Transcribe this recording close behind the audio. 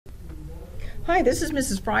Hi, this is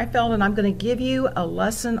Mrs. Freifeld, and I'm going to give you a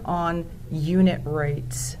lesson on unit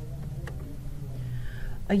rates.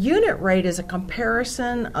 A unit rate is a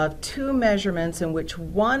comparison of two measurements in which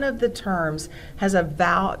one of the terms has a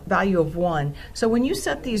value of 1. So when you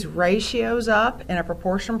set these ratios up in a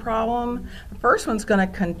proportion problem, the first one's going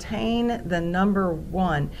to contain the number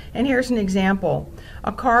 1. And here's an example.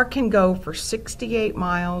 A car can go for 68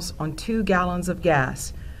 miles on 2 gallons of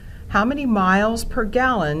gas. How many miles per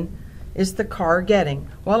gallon is the car getting?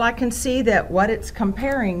 Well, I can see that what it's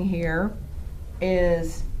comparing here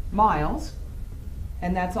is miles.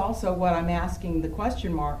 And that's also what I'm asking the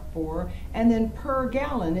question mark for. And then per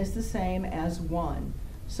gallon is the same as 1.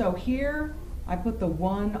 So here I put the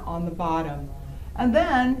 1 on the bottom. And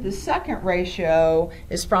then the second ratio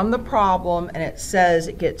is from the problem, and it says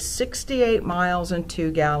it gets 68 miles and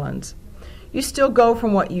 2 gallons. You still go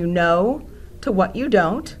from what you know to what you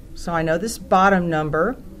don't. So I know this bottom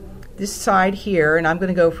number, this side here, and I'm going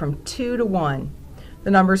to go from 2 to 1.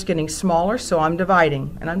 The number's getting smaller, so I'm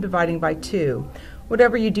dividing, and I'm dividing by 2.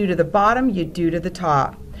 Whatever you do to the bottom, you do to the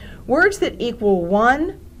top. Words that equal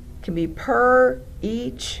 1 can be per,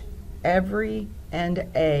 each, every, and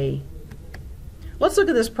a. Let's look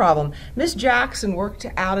at this problem. Miss Jackson worked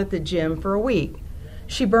out at the gym for a week.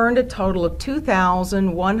 She burned a total of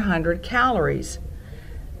 2,100 calories.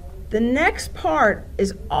 The next part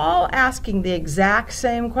is all asking the exact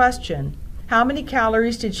same question. How many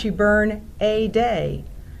calories did she burn a day?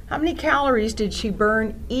 How many calories did she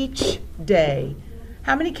burn each day?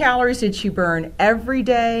 How many calories did she burn every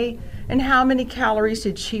day? And how many calories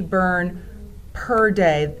did she burn per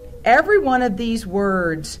day? Every one of these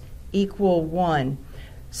words equal 1.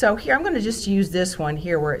 So here I'm going to just use this one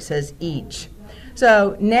here where it says each.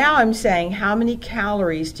 So now I'm saying how many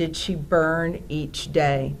calories did she burn each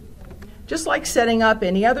day? Just like setting up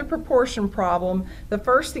any other proportion problem, the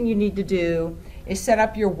first thing you need to do is set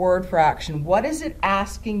up your word fraction. What is it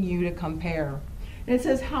asking you to compare? And it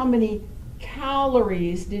says how many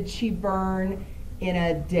calories did she burn in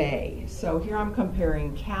a day? So here I'm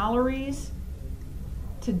comparing calories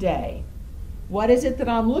to day. What is it that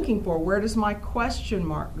I'm looking for? Where does my question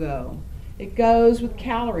mark go? It goes with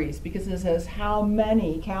calories because it says how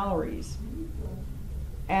many calories.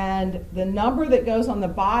 And the number that goes on the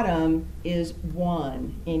bottom is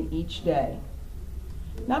 1 in each day.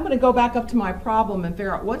 Now I'm going to go back up to my problem and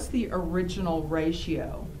figure out what's the original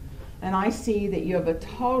ratio. And I see that you have a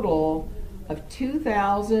total of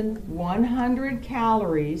 2,100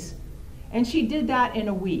 calories, and she did that in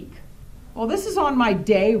a week. Well, this is on my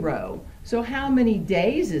day row, so how many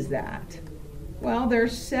days is that? Well,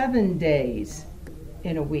 there's 7 days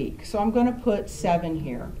in a week, so I'm going to put 7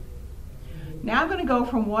 here. Now I'm going to go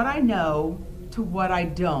from what I know to what I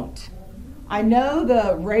don't. I know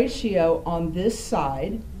the ratio on this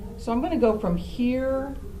side, so I'm going to go from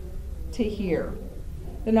here to here.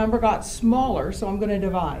 The number got smaller, so I'm going to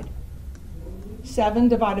divide. 7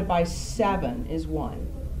 divided by 7 is 1.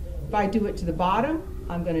 If I do it to the bottom,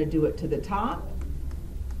 I'm going to do it to the top.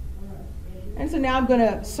 And so now I'm going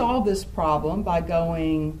to solve this problem by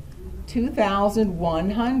going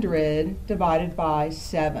 2,100 divided by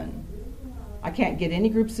 7. I can't get any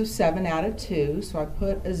groups of 7 out of 2, so I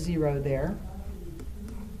put a 0 there.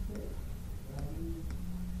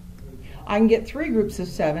 I can get 3 groups of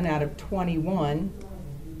 7 out of 21,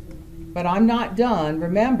 but I'm not done.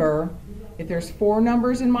 Remember, if there's 4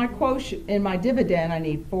 numbers in my quotient, in my dividend, I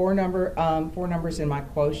need 4 numbers in my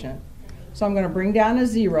quotient. So I'm going to bring down a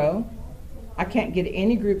 0. I can't get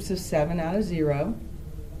any groups of 7 out of 0.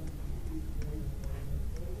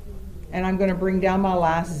 And I'm going to bring down my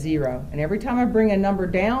last 0. And every time I bring a number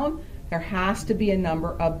down, there has to be a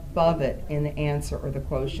number above it in the answer or the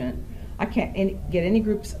quotient. I can't get any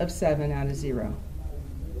groups of 7 out of 0.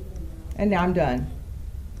 And now I'm done.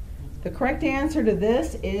 The correct answer to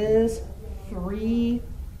this is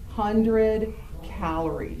 300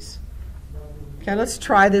 calories. Okay, let's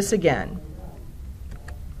try this again.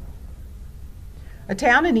 A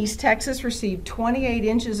town in East Texas received 28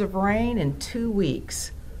 inches of rain in 2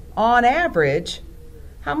 weeks. On average,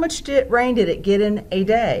 how much rain did it get in a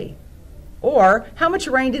day? Or how much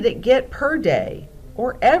rain did it get per day?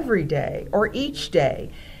 Or every day? Or each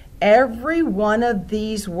day? Every one of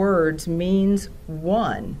these words means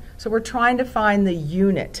 1. So we're trying to find the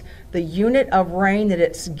unit of rain that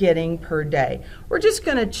it's getting per day. We're just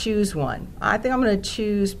going to choose one. I think I'm going to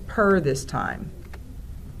choose per this time.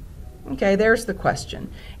 Okay, there's the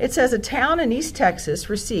question. It says a town in East Texas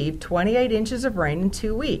received 28 inches of rain in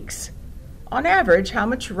 2 weeks. On average, how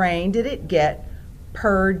much rain did it get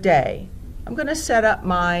per day? I'm going to set up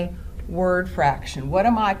my word fraction. What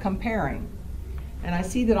am I comparing? and I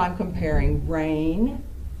see that I'm comparing rain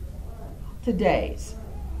to days.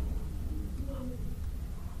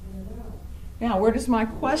 Now, where does my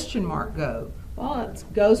question mark go? Well, it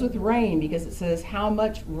goes with rain because it says how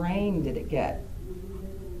much rain did it get.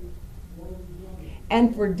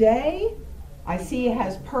 And for day, I see it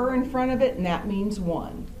has per in front of it, and that means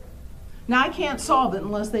 1. Now, I can't solve it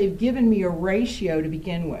unless they've given me a ratio to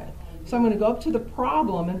begin with. So I'm going to go up to the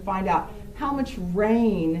problem and find out how much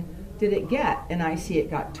rain did it get. And I see it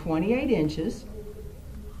got 28 inches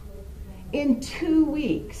in 2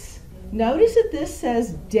 weeks. Notice that this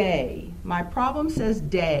says day. My problem says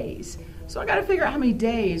days. So I got to figure out how many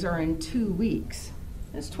days are in 2 weeks.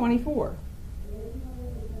 That's 24.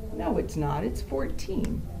 No, it's not. It's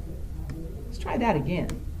 14. Let's try that again.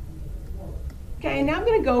 Okay, now I'm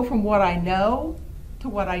going to go from what I know to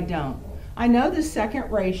what I don't. I know the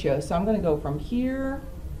second ratio, so I'm going to go from here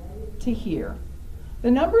to here.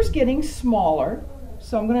 The number's getting smaller,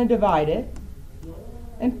 so I'm going to divide it.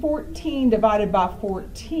 And 14 divided by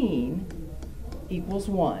 14 equals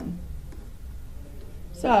 1.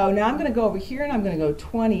 So now I'm going to go over here and I'm going to go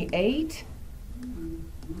 28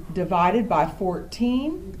 divided by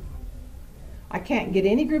 14. I can't get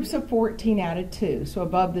any groups of 14 out of 2. So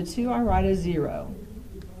above the 2 I write a 0.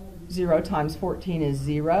 0 times 14 is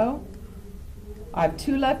 0. I have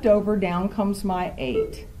 2 left over, down comes my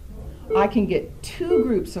 8. I can get 2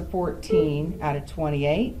 groups of 14 out of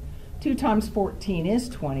 28. 2 times 14 is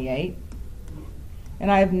 28.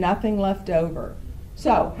 And I have nothing left over.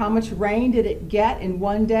 So how much rain did it get in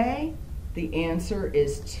 1 day? The answer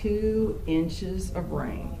is 2 inches of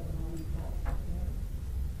rain.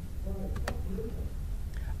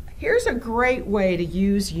 Here's a great way to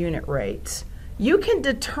use unit rates. You can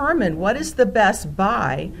determine what is the best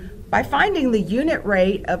buy by finding the unit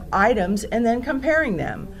rate of items and then comparing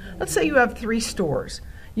them. Let's say you have 3 stores.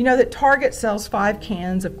 You know that Target sells 5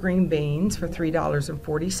 cans of green beans for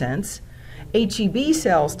 $3.40. H-E-B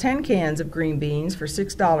sells 10 cans of green beans for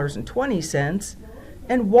 $6.20.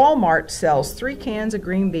 And Walmart sells 3 cans of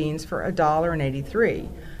green beans for $1.83.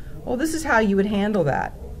 Well, this is how you would handle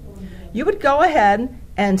that. You would go ahead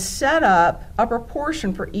and set up a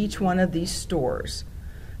proportion for each one of these stores.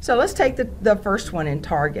 So let's take the first one in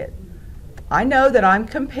Target. I know that I'm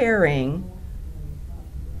comparing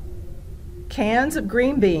cans of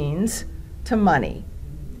green beans to money.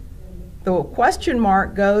 The question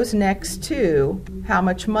mark goes next to how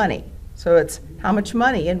much money. So it's how much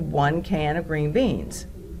money in 1 can of green beans.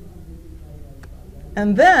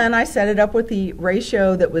 And then I set it up with the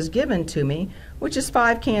ratio that was given to me, which is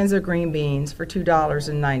 5 cans of green beans for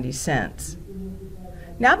 $2.90.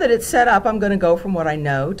 Now that it's set up, I'm going to go from what I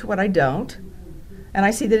know to what I don't. And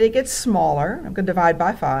I see that it gets smaller. I'm going to divide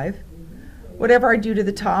by 5. Whatever I do to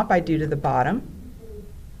the top, I do to the bottom.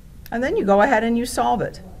 And then you go ahead and you solve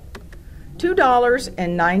it.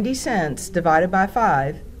 $2.90 divided by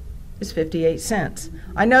 5 is 58 cents.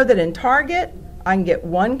 I know that in Target, I can get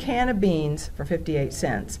 1 can of beans for 58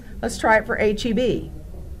 cents. Let's try it for H-E-B.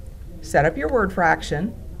 Set up your word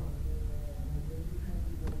fraction.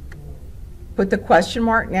 Put the question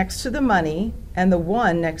mark next to the money and the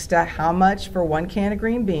 1 next to how much for 1 can of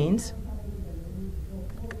green beans.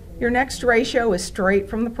 Your next ratio is straight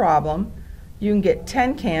from the problem. You can get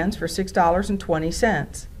 10 cans for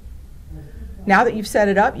 $6.20. Now that you've set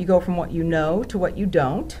it up, you go from what you know to what you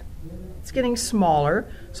don't. It's getting smaller,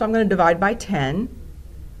 so I'm going to divide by 10.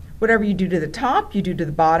 Whatever you do to the top, you do to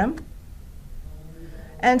the bottom.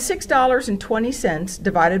 And $6.20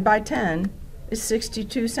 divided by 10 is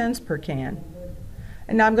 62 cents per can.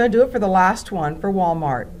 And now I'm going to do it for the last one for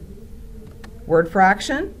Walmart. Word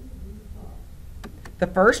fraction. The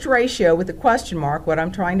first ratio with the question mark, what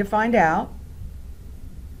I'm trying to find out.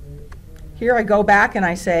 Here I go back and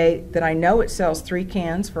I say that I know it sells 3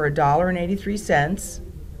 cans for $1.83.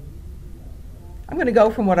 I'm going to go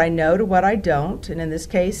from what I know to what I don't, and in this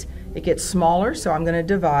case it gets smaller, so I'm going to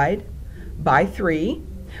divide by 3.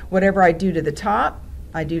 Whatever I do to the top,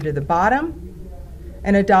 I do to the bottom,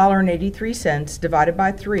 and $1.83 divided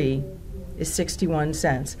by 3 is 61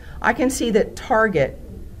 cents. I can see that Target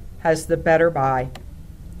has the better buy.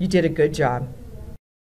 You did a good job.